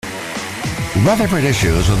Rutherford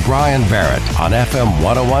Issues with Bryan Barrett on FM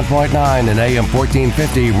 101.9 and AM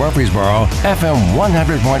 1450 Murfreesboro, FM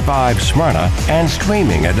 100.5 Smyrna, and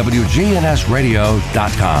streaming at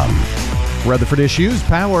WGNSradio.com. Rutherford Issues,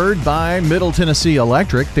 powered by Middle Tennessee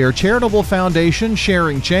Electric. Their charitable foundation,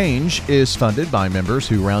 Sharing Change, is funded by members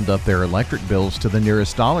who round up their electric bills to the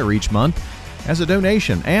nearest dollar each month as a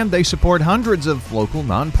donation, and they support hundreds of local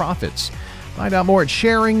nonprofits. Find out more at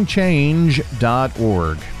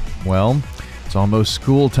sharingchange.org. Well, it's almost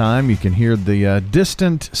school time. You can hear the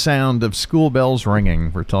distant sound of school bells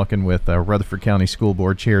ringing. We're talking with Rutherford County School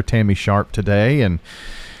Board Chair Tammy Sharp today, and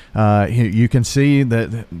you can see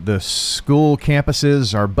that the school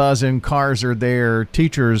campuses are buzzing, cars are there,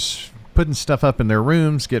 teachers putting stuff up in their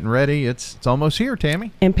rooms, getting ready. It's almost here,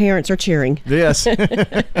 Tammy. And parents are cheering. Yes.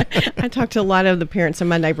 I talked to a lot of the parents in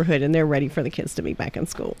my neighborhood, and they're ready for the kids to be back in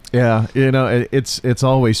school. Yeah, it's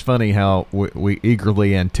always funny how we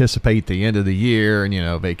eagerly anticipate the end of the year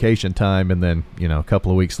and, vacation time, and then, a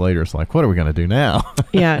couple of weeks later, it's like, what are we going to do now?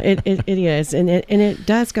 Yeah, it is. And it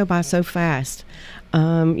does go by so fast.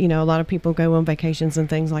 A lot of people go on vacations and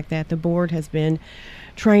things like that. The board has been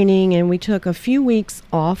training, and we took a few weeks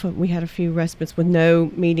off. We had a few respites with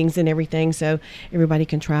no meetings and everything, so everybody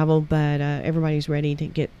can travel, but everybody's ready to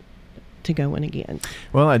get to going again.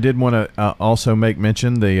 Well, I did want to also make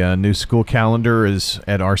mention the new school calendar is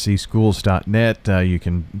at rcschools.net. You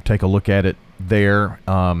can take a look at it there.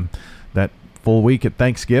 That full week at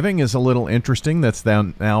Thanksgiving is a little interesting. That's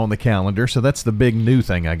down now on the calendar. So that's the big new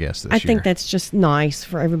thing, I guess, this year. I think that's just nice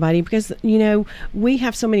for everybody because, we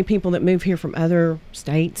have so many people that move here from other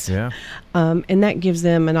states. Yeah. And that gives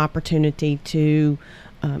them an opportunity to,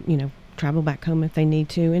 travel back home if they need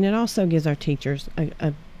to. And it also gives our teachers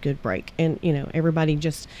a good break. And, everybody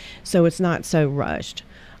just, so it's not so rushed.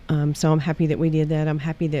 So I'm happy that we did that. I'm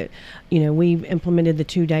happy that, we've implemented the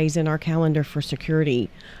 2 days in our calendar for security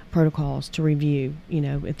protocols to review,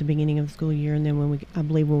 at the beginning of the school year. And then I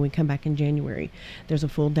believe when we come back in January, there's a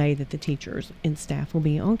full day that the teachers and staff will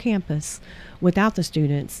be on campus without the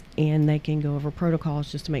students, and they can go over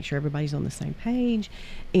protocols just to make sure everybody's on the same page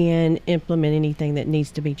and implement anything that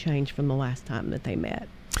needs to be changed from the last time that they met.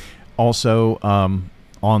 Also,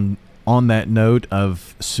 on that note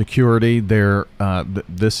of security,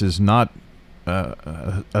 this is not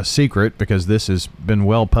a secret because this has been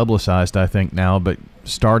well publicized, I think, now, but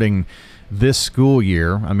starting this school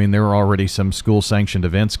year, there are already some school-sanctioned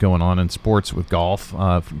events going on in sports with golf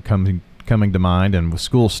coming to mind, and with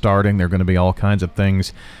school starting, there are going to be all kinds of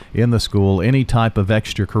things in the school. Any type of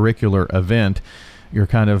extracurricular event, you're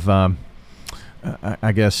kind of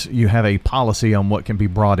I guess you have a policy on what can be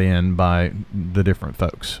brought in by the different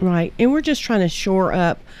folks. Right. And we're just trying to shore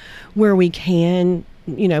up where we can,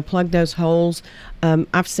 plug those holes.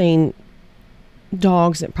 I've seen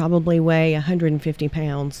dogs that probably weigh 150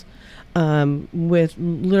 pounds with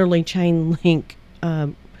literally chain link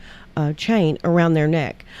chain around their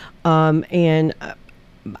neck. And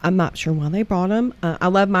I'm not sure why they brought him. I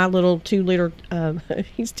love my little 2-liter,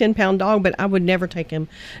 he's 10-pound dog, but I would never take him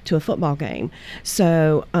to a football game.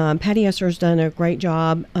 So Patty Esser's done a great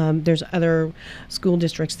job. There's other school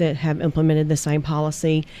districts that have implemented the same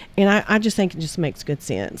policy, and I just think it just makes good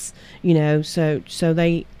sense. So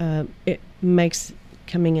they it makes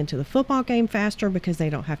coming into the football game faster because they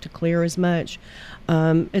don't have to clear as much.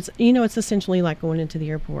 It's essentially like going into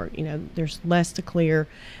the airport. There's less to clear,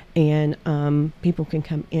 and people can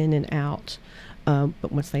come in and out.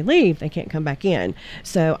 But once they leave, they can't come back in.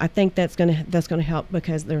 So I think that's gonna help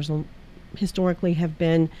because there's historically have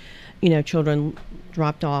been, children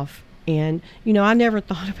dropped off. And, I never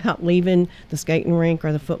thought about leaving the skating rink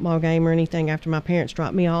or the football game or anything after my parents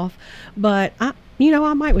dropped me off. But I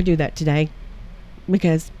might would do that today.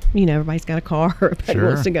 Because everybody's got a car, everybody Sure.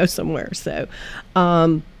 wants to go somewhere. So,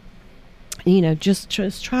 just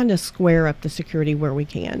trying to square up the security where we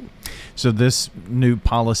can. So this new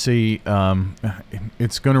policy,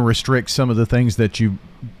 it's going to restrict some of the things that you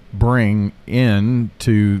bring in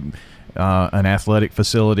to an athletic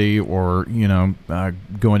facility, or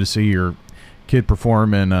going to see your kid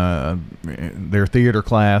perform in their theater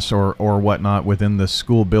class or whatnot within the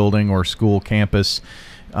school building or school campus.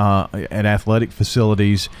 At athletic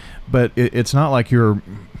facilities, but it's not like you're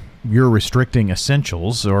restricting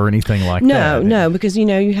essentials or anything like that. No, because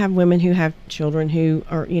you have women who have children who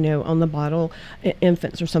are on the bottle,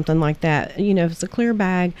 infants or something like that. If it's a clear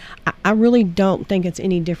bag, I really don't think it's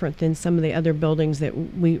any different than some of the other buildings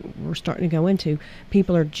that we were starting to go into.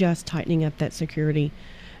 People are just tightening up that security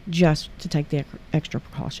just to take the extra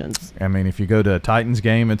precautions. I mean, if you go to a Titans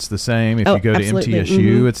game, it's the same. If you go absolutely. to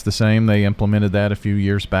MTSU, it's the same. They implemented that a few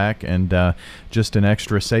years back, and just an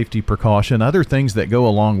extra safety precaution. Other things that go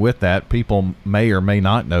along with that, people may or may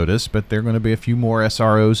not notice, but there are going to be a few more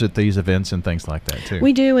SROs at these events and things like that, too.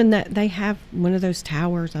 We do, and that they have one of those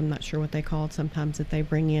towers, I'm not sure what they call it sometimes, that they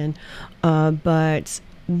bring in, but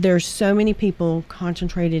there's so many people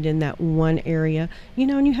concentrated in that one area,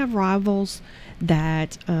 and you have rivals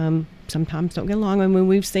that sometimes don't get along. I mean,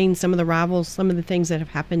 we've seen some of the rivals, some of the things that have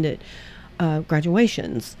happened at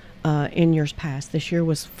graduations in years past. This year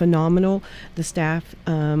was phenomenal. The staff,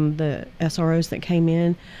 the SROs that came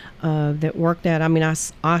in, that worked at, I mean,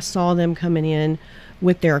 I saw them coming in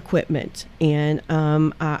with their equipment, and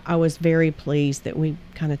I was very pleased that we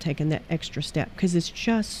kind of taken that extra step, because it's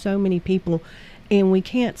just so many people. And we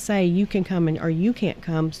can't say you can come or you can't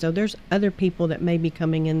come. So there's other people that may be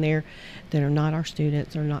coming in there that are not our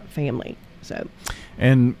students or not family. So,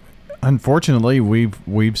 and unfortunately,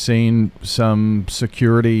 we've seen some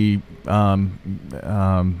security. I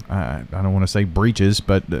don't want to say breaches,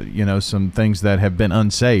 but some things that have been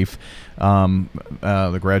unsafe.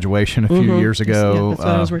 The graduation a few years ago. Yeah, that's what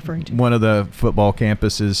I was referring to. One of the football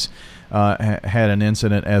campuses had an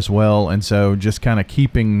incident as well, and so just kind of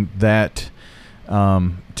keeping that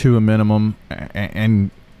to a minimum,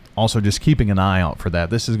 and also just keeping an eye out for that.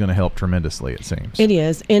 This is going to help tremendously, it seems. It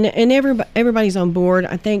is, and everybody's on board.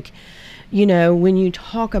 I think, when you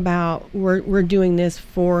talk about we're doing this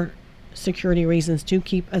for security reasons to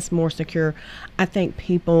keep us more secure, I think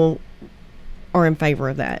people are in favor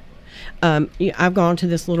of that. I've gone to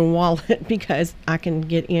this little wallet because I can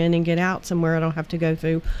get in and get out somewhere. I don't have to go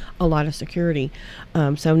through a lot of security.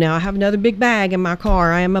 So now I have another big bag in my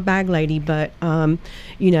car. I am a bag lady, but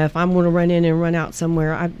if I'm going to run in and run out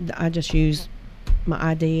somewhere, I just use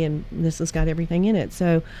my ID, and this has got everything in it.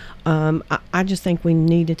 So I just think we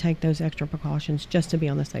need to take those extra precautions just to be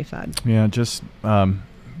on the safe side. Yeah, just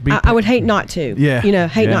I would hate not to. Yeah.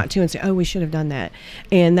 Not to, and say, oh, we should have done that.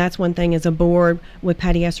 And that's one thing as a board with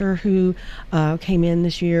Patty Esser, who came in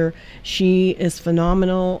this year. She is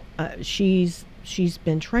phenomenal. She's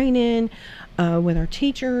been training with our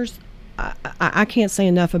teachers. I can't say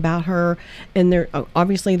enough about her. And there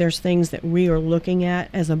obviously there's things that we are looking at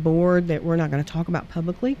as a board that we're not going to talk about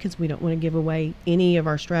publicly because we don't want to give away any of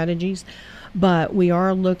our strategies. But we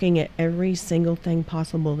are looking at every single thing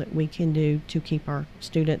possible that we can do to keep our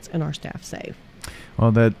students and our staff safe.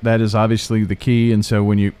 Well, that is obviously the key. And so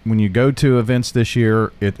when you go to events this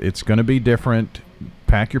year, it's going to be different.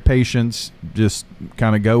 Pack your patience. Just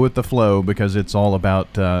kind of go with the flow, because it's all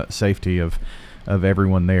about safety of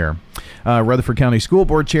everyone there. Rutherford County School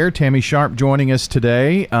Board Chair Tammy Sharp joining us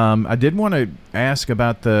today. I did want to ask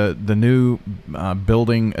about the new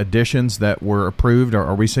building additions that were approved.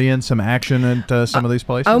 Are we seeing some action at some of these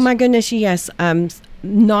places? Oh my goodness, yes.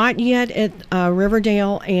 Not yet at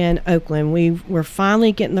Riverdale and Oakland. We're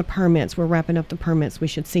finally getting the permits. We're wrapping up the permits. We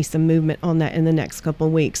should see some movement on that in the next couple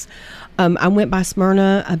of weeks. I went by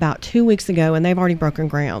Smyrna about 2 weeks ago, and they've already broken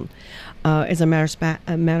ground. As a matter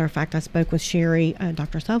of fact, I spoke with Sherry,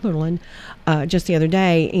 Dr. Sutherland, just the other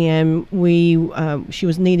day, and she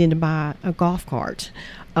was needing to buy a golf cart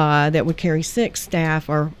that would carry 6 staff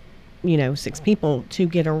or 6 people to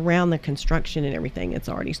get around the construction and everything. It's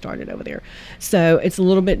already started over there. So it's a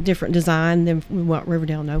little bit different design than what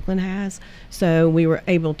Riverdale and Oakland has. So we were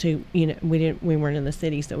able to, we weren't in the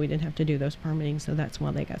city, so we didn't have to do those permitting. So that's why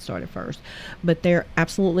they got started first. But they're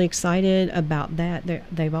absolutely excited about that.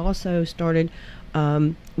 They've also started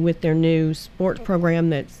with their new sports program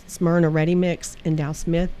that Smyrna Ready Mix and Dow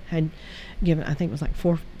Smith had given, I think it was like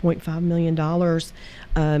 $4.5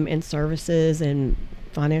 million in services and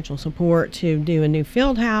financial support to do a new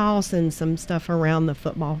field house and some stuff around the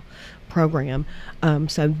football program.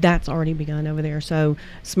 So that's already begun over there. So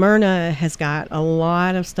Smyrna has got a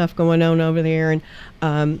lot of stuff going on over there, and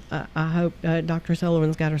I hope Dr.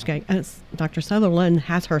 Sutherland's got her Dr. Sutherland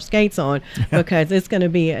has her skates on, because it's going to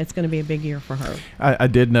be a big year for her. I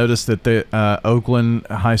did notice that the Oakland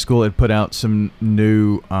High School had put out some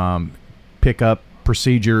new pickup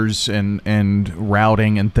procedures and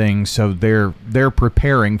routing and things, so they're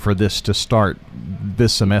preparing for this to start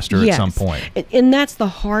this semester. Yes. At some point. And that's the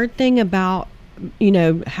hard thing about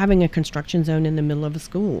having a construction zone in the middle of a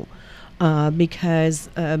school, because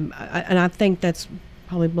and I think that's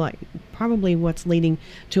probably what's leading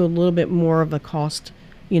to a little bit more of a cost,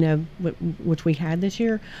 which we had this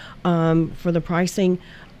year for the pricing.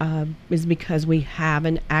 Is because we have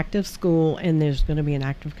an active school and there's going to be an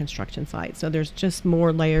active construction site. So there's just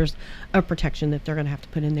more layers of protection that they're going to have to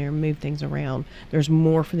put in there and move things around. There's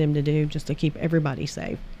more for them to do just to keep everybody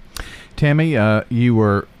safe. Tammy, you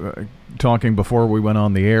were talking before we went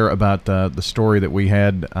on the air about the story that we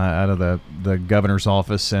had out of the governor's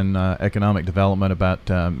office and economic development about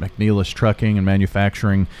McNeilus Trucking and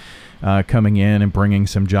Manufacturing coming in and bringing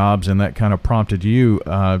some jobs, and that kind of prompted you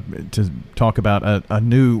to talk about a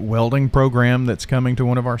new welding program that's coming to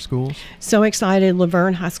one of our schools. So excited.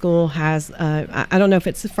 Laverne High School has, I don't know if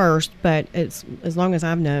it's the first, but it's, as long as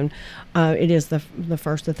I've known, it is the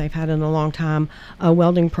first that they've had in a long time, a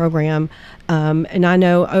welding program. And I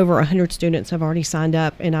know over 100 students have already signed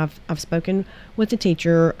up, and I've spoken with the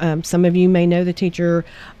teacher. Some of you may know the teacher.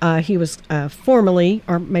 He was formerly,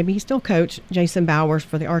 or maybe he still coached, Jason Bowers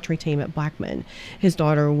for the archery team at Blackman. His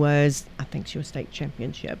daughter was, I think she was state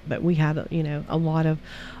championship, but we had a lot of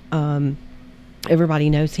everybody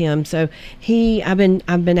knows him. So I've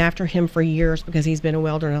been after him for years because he's been a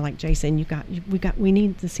welder, and I'm like, Jason, we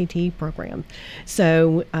need the CTE program.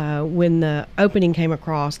 So when the opening came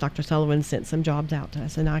across, Dr. Sullivan sent some jobs out to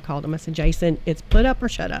us, and I called him. I said, Jason, it's put up or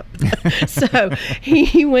shut up. So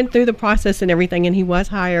he went through the process and everything, and he was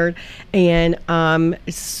hired, and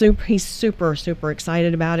he's super, super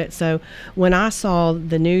excited about it. So when I saw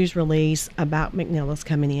the news release about McNeilus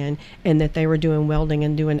coming in and that they were doing welding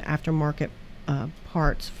and doing aftermarket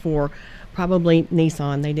parts for probably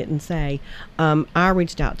Nissan, they didn't say, I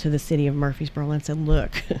reached out to the city of Murfreesboro and said,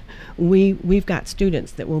 look, we've got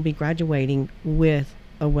students that will be graduating with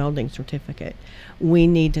a welding certificate. We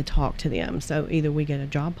need to talk to them. So either we get a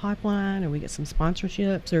job pipeline, or we get some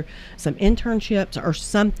sponsorships or some internships or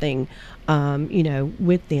something,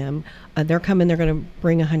 with them. They're coming, they're going to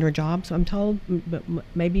bring 100 jobs, I'm told, but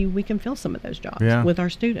maybe we can fill some of those jobs with our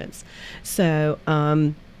students. So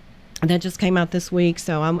that just came out this week,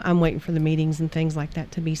 so I'm waiting for the meetings and things like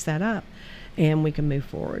that to be set up, and we can move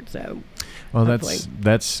forward. So, well, hopefully.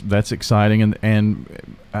 that's exciting,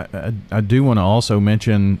 and I do want to also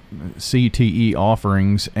mention CTE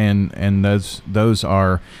offerings, and those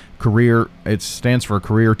are career. It stands for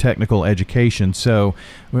Career Technical Education. So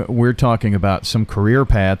we're talking about some career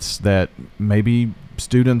paths that maybe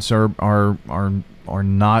students are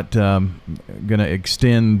not going to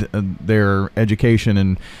extend their education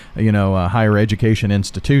in a higher education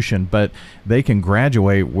institution, but they can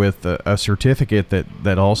graduate with a certificate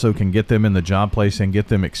that also can get them in the job place and get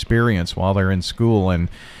them experience while they're in school. And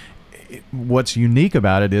what's unique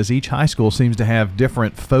about it is each high school seems to have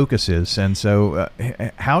different focuses. And so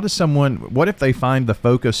how does what if they find the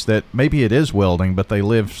focus that maybe it is welding, but they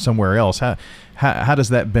live somewhere else? How does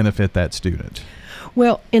that benefit that student?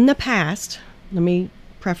 Well, in the past, let me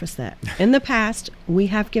preface that. In the past, we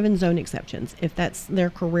have given zone exceptions if that's their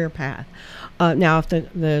career path. Now, if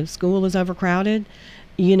the school is overcrowded,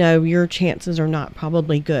 your chances are not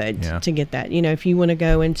probably good to get that. If you want to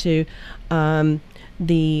go into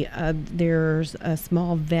there's a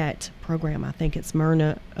small vet program, I think it's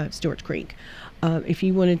Smyrna, Stewart's Creek. If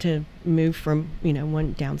you wanted to move from,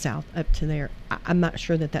 one down south up to there, I'm not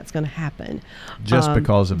sure that that's going to happen. Just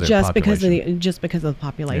because of their population. Just because of the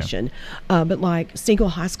population. Yeah. But like Siegel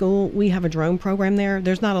High School, we have a drone program there.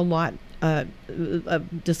 There's not a lot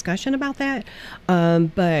of discussion about that,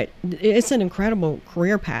 but it's an incredible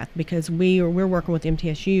career path because we're working with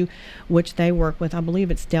MTSU, which they work with, I believe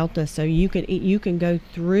it's Delta. So you can go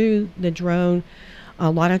through the drone. A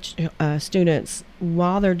lot of students,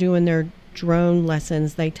 while they're doing their drone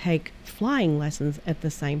lessons, they take flying lessons at the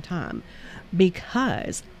same time,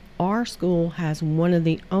 because our school has one of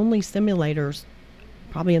the only simulators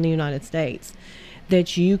probably in the United States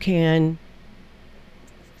that you can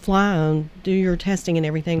fly on, do your testing and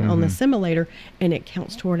everything on the simulator, and it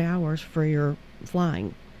counts toward hours for your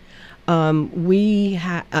flying. We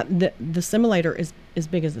have the simulator is as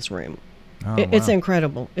big as this room. Oh, it's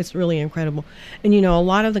incredible. It's really incredible. And, a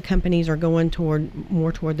lot of the companies are going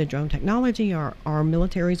more toward the drone technology. Our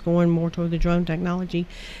military's going more toward the drone technology.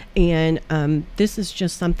 And this is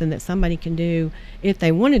just something that somebody can do if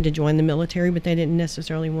they wanted to join the military, but they didn't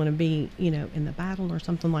necessarily want to be, in the battle or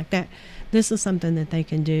something like that. This is something that they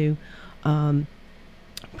can do.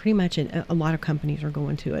 Pretty much a lot of companies are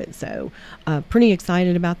going to it. So pretty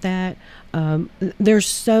excited about that. There's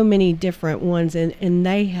so many different ones, and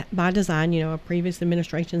they, by design, previous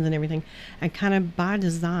administrations and everything, and kind of by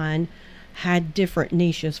design had different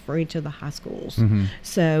niches for each of the high schools.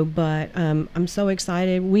 So, but I'm so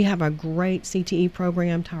excited. We have a great CTE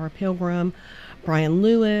program, Tyra Pilgrim, Brian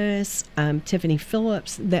Lewis, Tiffany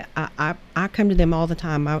Phillips, that I come to them all the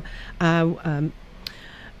time. I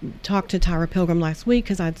talked to Tyra Pilgrim last week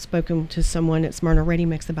because I'd spoken to someone at Smyrna Ready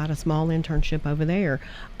Mix about a small internship over there.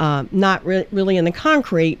 Not really in the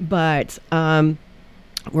concrete, but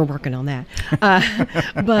We're working on that.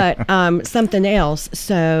 But something else.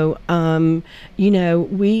 So,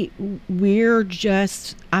 we're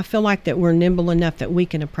just, I feel like that we're nimble enough that we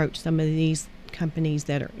can approach some of these companies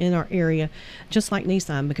that are in our area, just like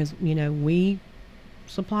Nissan, because, we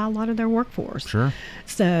supply a lot of their workforce. Sure.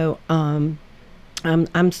 So,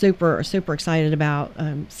 I'm super, super excited about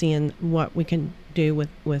seeing what we can do with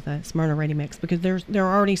Smyrna Ready Mix, because they're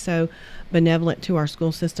already so benevolent to our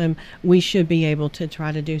school system. We should be able to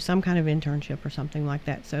try to do some kind of internship or something like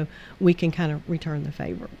that, so we can kind of return the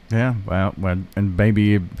favor. Yeah, well, and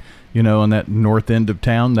maybe, on that north end of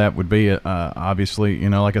town, that would be obviously,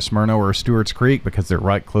 like a Smyrna or a Stewart's Creek, because they're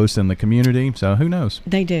right close in the community. So who knows?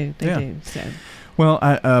 They do. So.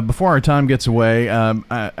 Well, before our time gets away,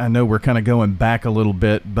 I know we're kind of going back a little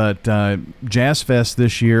bit, but Jazz Fest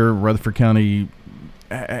this year, Rutherford County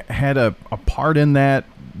had a part in that,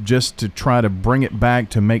 just to try to bring it back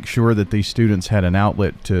to make sure that these students had an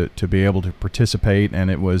outlet to be able to participate,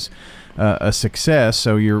 and it was a success.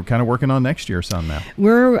 So you're kind of working on next year some now.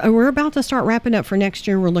 We're about to start wrapping up for next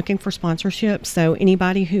year. We're looking for sponsorships, so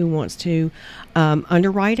anybody who wants to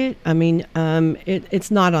underwrite it. I mean,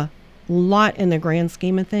 it's not a lot in the grand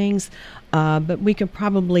scheme of things, but we could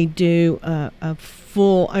probably do a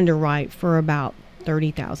full underwrite for about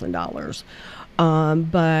 $30,000.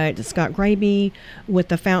 But Scott Graby with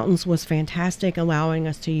the fountains was fantastic, allowing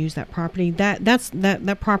us to use that property.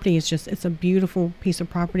 That property is just, it's a beautiful piece of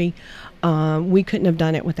property. We couldn't have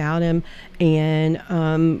done it without him. And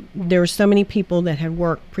there were so many people that had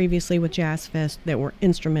worked previously with Jazz Fest that were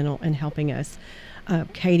instrumental in helping us.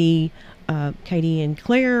 Katie and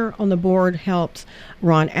Claire on the board helped.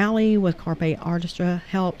 Ron Alley with Carpe Orchestra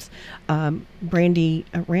helped. Brandy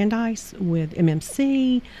Randice with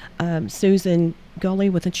MMC. Susan Gully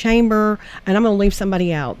with the Chamber. And I'm going to leave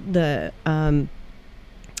somebody out. The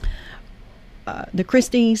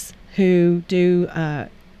Christies, who do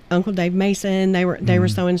Uncle Dave Mason, they were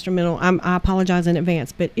so instrumental. I apologize in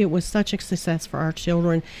advance, but it was such a success for our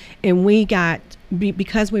children. And we got,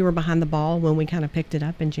 because we were behind the ball when we kind of picked it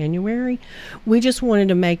up in January, we just wanted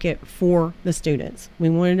to make it for the students. We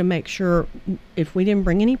wanted to make sure, if we didn't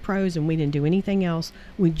bring any pros and we didn't do anything else,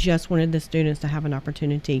 we just wanted the students to have an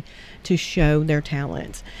opportunity to show their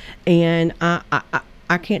talents. And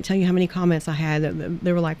I can't tell you how many comments I had.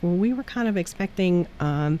 They were like, well, we were kind of expecting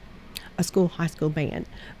a high school band.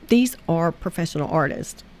 These are professional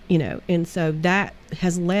artists, and so that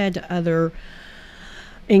has led to other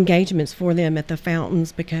engagements for them at the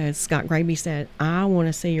fountains, because Scott Graby said, I want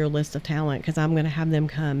to see your list of talent, because I'm going to have them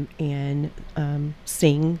come and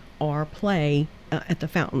sing or play at the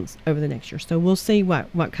fountains over the next year. So we'll see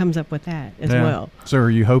what comes up with that as well. So are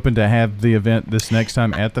you hoping to have the event this next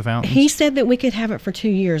time at the fountains? He said that we could have it for 2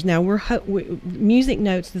 years. Now Music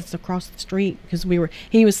Notes that's across the street, because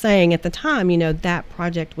he was saying at the time, that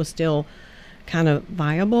project was still kind of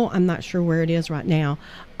viable. I'm not sure where it is right now.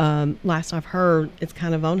 Last I've heard, it's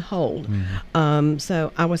kind of on hold. Mm-hmm.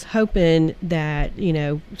 So I was hoping that,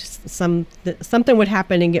 something would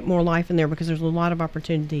happen and get more life in there, because there's a lot of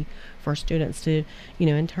opportunity for students to,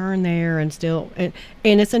 intern there and still, and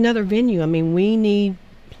it's another venue. I mean, we need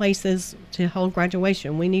places to hold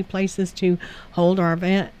graduation. We need places to hold our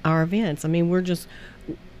events. I mean,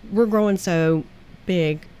 we're growing so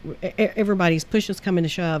big. Everybody's push is coming to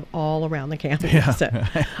shove all around the county. Yeah. So,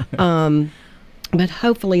 but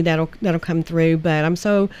hopefully that'll come through. But I'm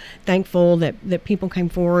so thankful that people came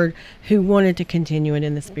forward who wanted to continue it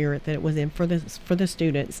in the spirit that it was in for the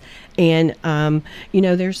students. And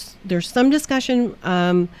there's some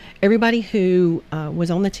discussion. Everybody who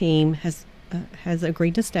was on the team has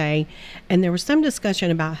agreed to stay, and there was some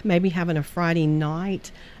discussion about maybe having a Friday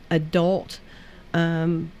night adult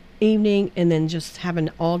evening, and then just having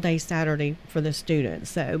all day Saturday for the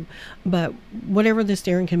students. So, but whatever the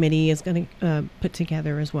steering committee is going to put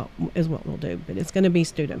together is what we'll do. But it's going to be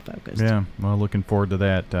student focused. Yeah, well, looking forward to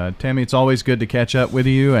that. Tammy, it's always good to catch up with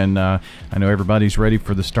you, and I know everybody's ready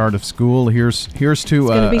for the start of school. Here's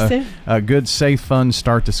to a good, safe, fun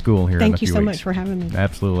start to school here. Thank you so weeks. Much for having me.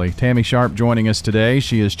 Absolutely. Tammy Sharp joining us today.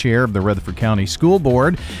 She is chair of the Rutherford County School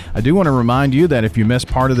Board. I do want to remind you that if you missed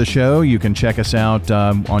part of the show, you can check us out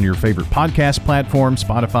on your favorite podcast platform,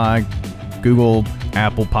 Spotify, Google,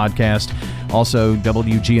 Apple Podcast, also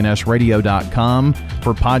WGNSradio.com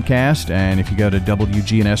for podcast. And if you go to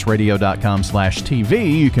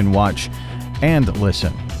WGNSradio.com/TV, you can watch and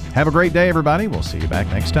listen. Have a great day, everybody. We'll see you back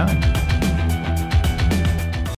next time.